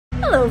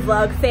Hello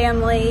vlog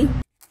family.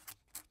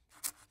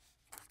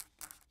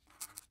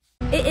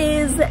 It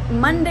is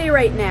Monday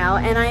right now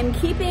and I'm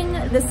keeping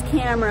this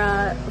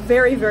camera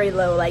very, very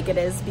low like it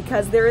is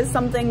because there is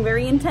something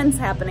very intense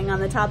happening on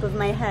the top of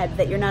my head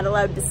that you're not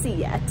allowed to see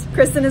yet.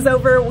 Kristen is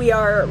over, we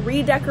are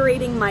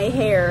redecorating my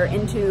hair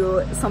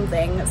into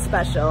something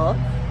special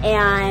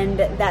and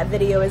that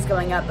video is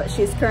going up, but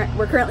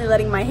we're currently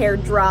letting my hair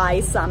dry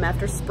some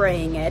after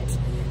spraying it.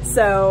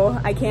 So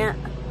I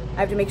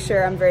have to make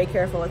sure I'm very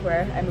careful with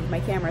where I move my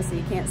camera so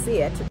you can't see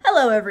it.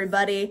 Hello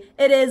everybody.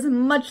 It is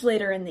much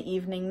later in the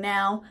evening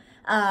now.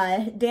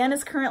 Dan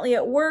is currently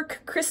at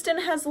work.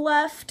 Kristen has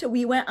left.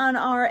 We went on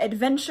our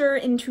adventure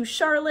into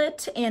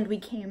Charlotte and we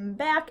came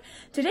back.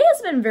 Today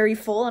has been very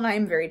full and I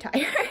am very tired.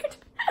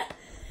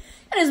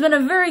 It has been a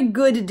very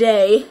good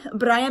day,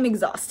 but I am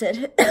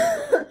exhausted.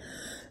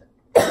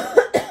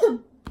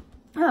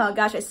 Oh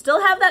gosh, I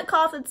still have that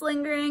cough that's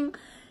lingering,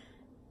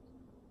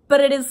 but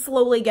it is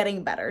slowly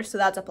getting better, so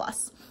that's a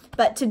plus.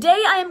 But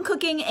today I am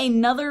cooking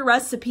another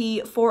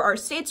recipe for our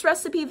States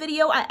recipe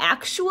video. I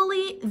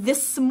actually,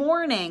 this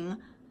morning,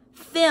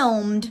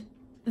 filmed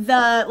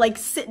the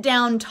sit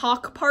down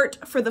talk part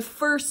for the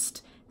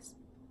first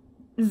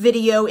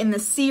video in the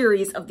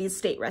series of these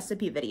state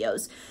recipe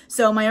videos.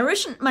 So my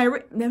original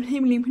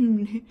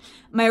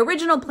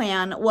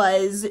plan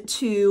was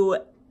to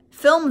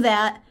film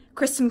that,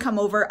 Kristen come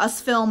over, us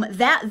film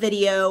that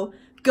video,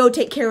 go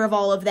take care of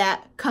all of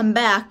that, come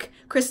back,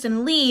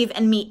 Kristen leave,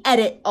 and me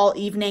edit all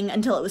evening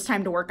until it was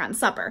time to work on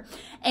supper.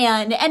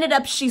 And it ended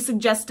up she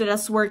suggested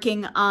us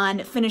working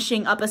on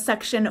finishing up a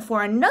section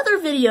for another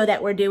video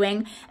that we're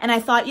doing, and I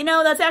thought, you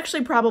know, that's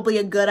actually probably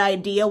a good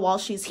idea while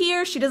she's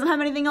here. She doesn't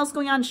have anything else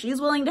going on, she's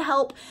willing to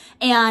help,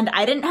 and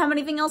I didn't have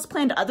anything else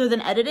planned other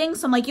than editing,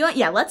 so I'm like, you know what,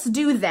 yeah, let's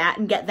do that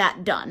and get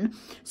that done.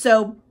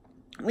 So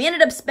we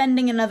ended up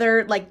spending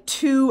another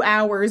 2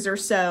 hours or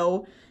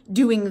so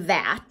doing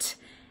that,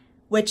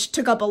 which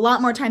took up a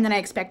lot more time than I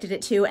expected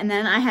it to. And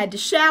then I had to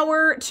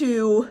shower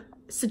to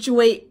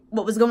situate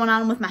what was going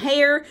on with my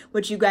hair,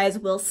 which you guys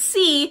will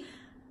see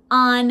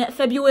on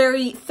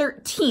February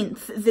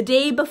 13th, the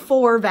day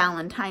before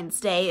Valentine's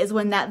Day is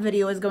when that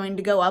video is going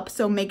to go up.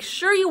 So make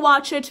sure you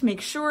watch it,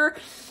 make sure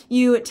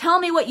you tell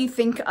me what you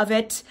think of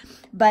it.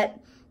 But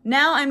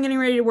now I'm getting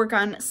ready to work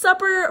on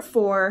supper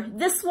for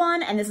this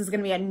one, and this is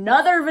gonna be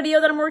another video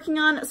that I'm working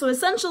on. So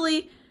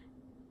essentially,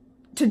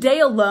 today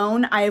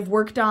alone, I have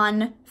worked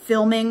on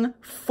filming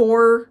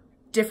 4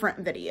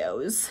 different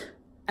videos.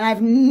 And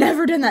I've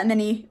never done that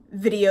many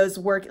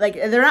videos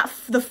they're not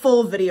the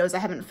full videos I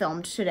haven't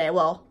filmed today.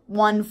 Well,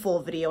 1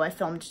 full video I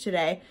filmed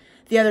today.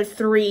 The other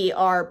 3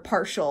 are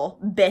partial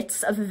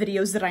bits of the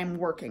videos that I'm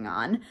working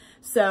on.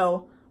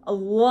 So a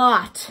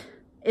lot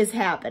is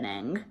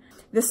happening.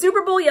 The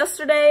Super Bowl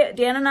yesterday,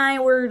 Dan and I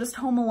were just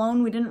home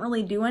alone. We didn't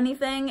really do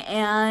anything,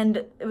 and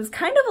it was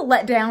kind of a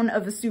letdown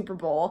of a Super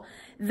Bowl.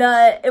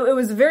 It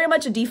was very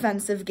much a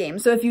defensive game.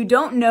 So if you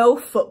don't know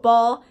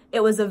football,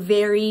 it was a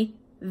very,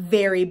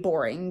 very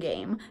boring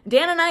game.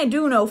 Dan and I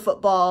do know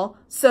football,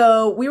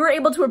 so we were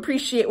able to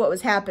appreciate what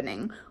was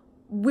happening.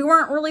 We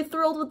weren't really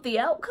thrilled with the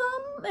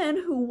outcome and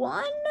who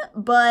won,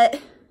 but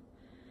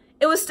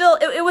it was still,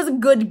 it was a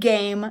good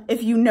game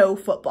if you know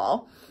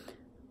football.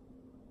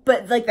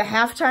 But the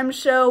halftime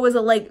show was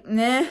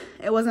meh,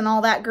 it wasn't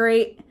all that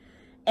great.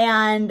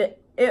 And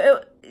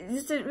it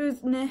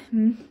was meh.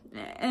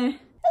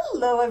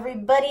 Hello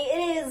everybody,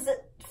 it is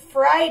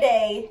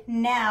Friday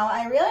now.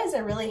 I realize I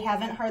really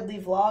haven't hardly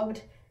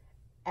vlogged,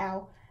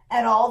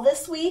 at all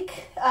this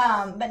week,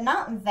 but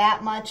not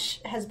that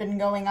much has been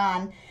going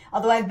on,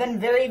 although I've been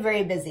very,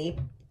 very busy.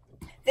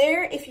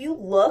 There, if you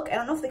look, I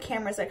don't know if the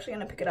camera's actually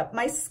gonna pick it up,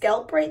 my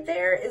scalp right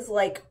there is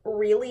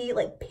really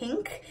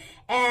pink,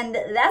 and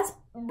that's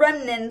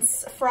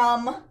remnants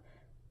from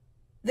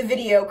the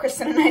video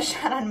Kristen and I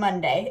shot on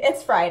Monday.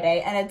 It's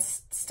Friday and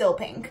it's still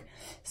pink.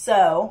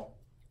 So,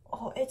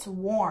 oh, it's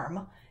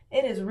warm.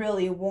 It is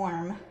really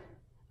warm.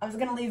 I was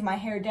gonna leave my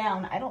hair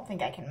down. I don't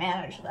think I can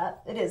manage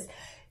that. It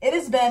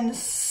has been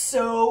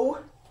so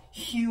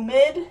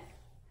humid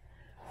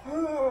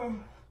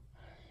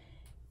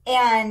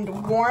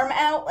and warm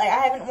out. I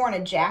haven't worn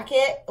a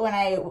jacket when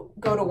I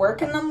go to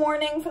work in the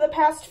morning for the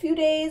past few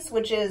days,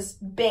 which is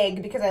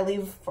big because I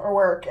leave for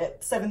work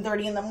at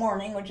 7:30 in the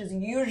morning, which is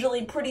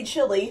usually pretty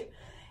chilly.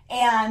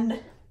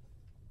 And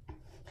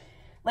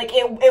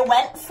it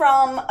went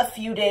from a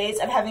few days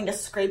of having to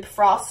scrape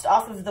frost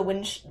off of the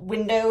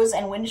windows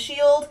and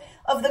windshield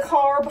of the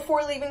car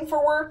before leaving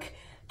for work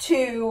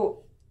to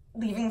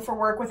leaving for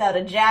work without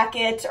a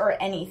jacket or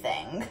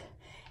anything.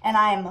 And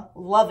I'm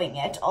loving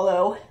it,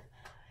 although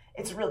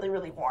it's really,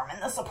 really warm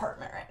in this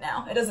apartment right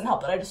now. It doesn't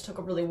help that I just took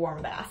a really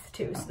warm bath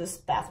too, so this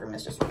bathroom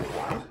is just really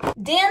warm.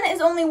 Dan is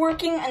only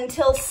working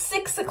until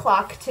 6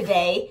 o'clock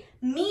today,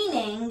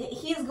 meaning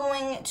he's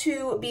going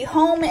to be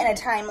home in a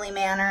timely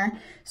manner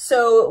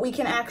so we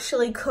can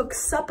actually cook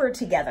supper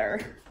together,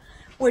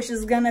 which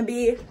is gonna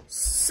be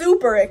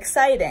super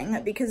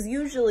exciting because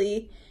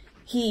usually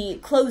he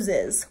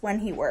closes when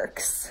he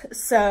works.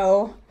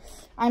 So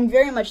I'm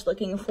very much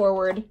looking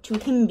forward to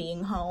him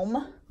being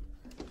home.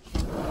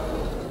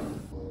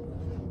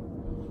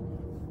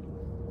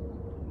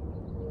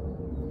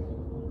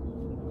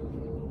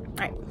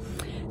 Alright,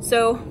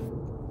 so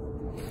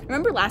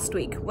remember last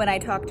week when I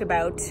talked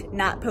about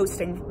not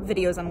posting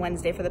videos on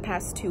Wednesday for the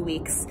past 2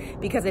 weeks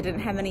because I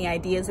didn't have any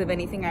ideas of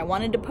anything I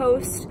wanted to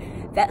post?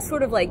 That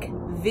sort of like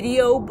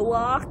video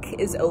block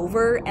is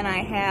over, and I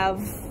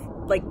have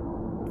like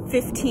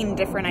 15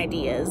 different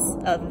ideas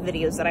of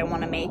videos that I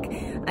want to make.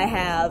 I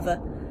have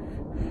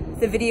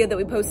the video that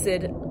we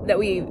posted, that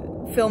we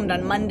filmed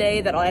on Monday,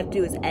 that all I have to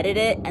do is edit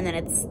it and then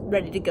it's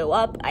ready to go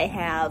up. I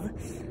have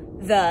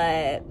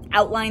the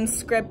outline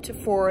script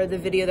for the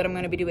video that I'm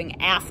going to be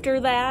doing after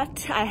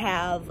that. I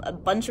have a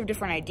bunch of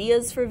different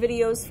ideas for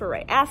videos for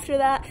right after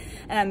that,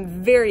 and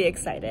I'm very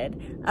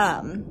excited.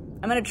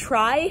 I'm going to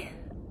try.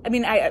 I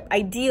mean,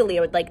 ideally,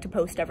 I would like to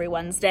post every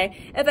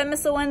Wednesday. If I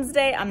miss a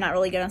Wednesday, I'm not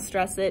really going to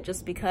stress it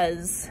just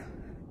because,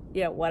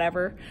 you know,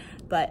 whatever.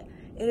 But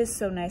it is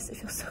so nice. It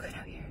feels so good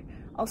out here.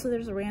 Also,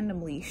 there's a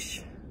random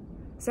leash.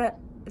 Is that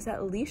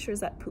a leash or is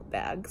that poop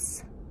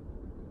bags?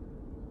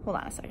 Hold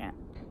on a second.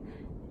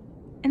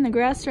 In the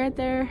grass right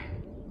there,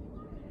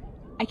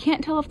 I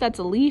can't tell if that's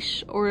a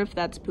leash or if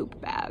that's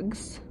poop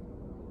bags.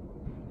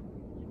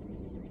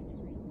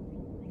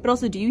 But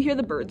also, do you hear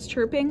the birds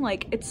chirping?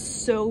 Like, it's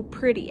so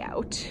pretty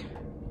out.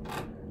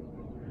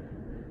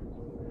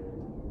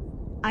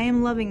 I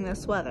am loving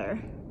this weather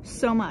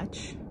so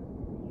much.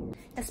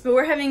 Yes, but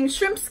we're having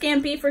shrimp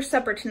scampi for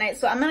supper tonight,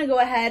 so I'm gonna go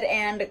ahead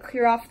and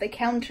clear off the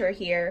counter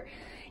here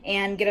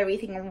and get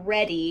everything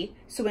ready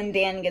so when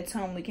Dan gets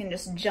home we can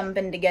just jump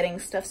into getting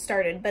stuff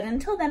started. But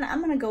until then, I'm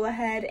gonna go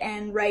ahead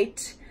and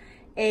write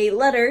a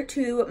letter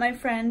to my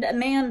friend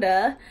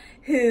Amanda,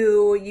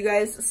 who you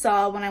guys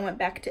saw when I went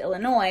back to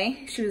Illinois.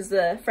 She was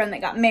the friend that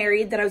got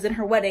married, that I was in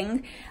her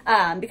wedding,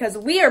 because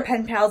we are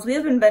pen pals. We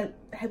have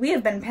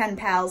been pen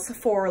pals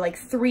for like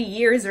 3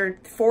 years or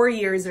 4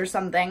 years or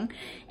something.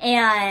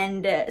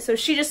 And so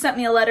she just sent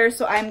me a letter,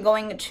 so I'm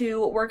going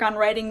to work on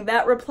writing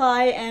that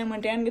reply, and when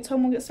Dan gets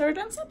home, we'll get started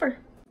on supper.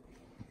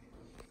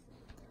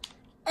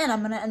 And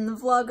I'm gonna end the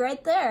vlog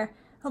right there.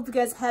 Hope you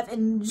guys have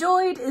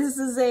enjoyed. This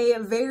is a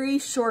very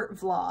short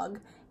vlog,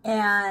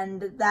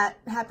 and that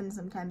happens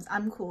sometimes.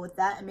 I'm cool with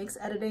that. It makes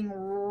editing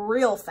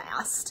real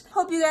fast.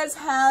 Hope you guys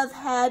have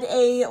had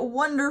a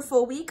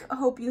wonderful week. I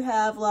hope you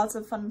have lots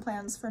of fun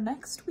plans for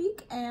next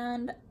week,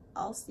 and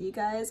I'll see you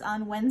guys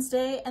on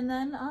Wednesday and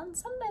then on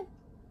Sunday.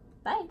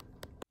 Bye.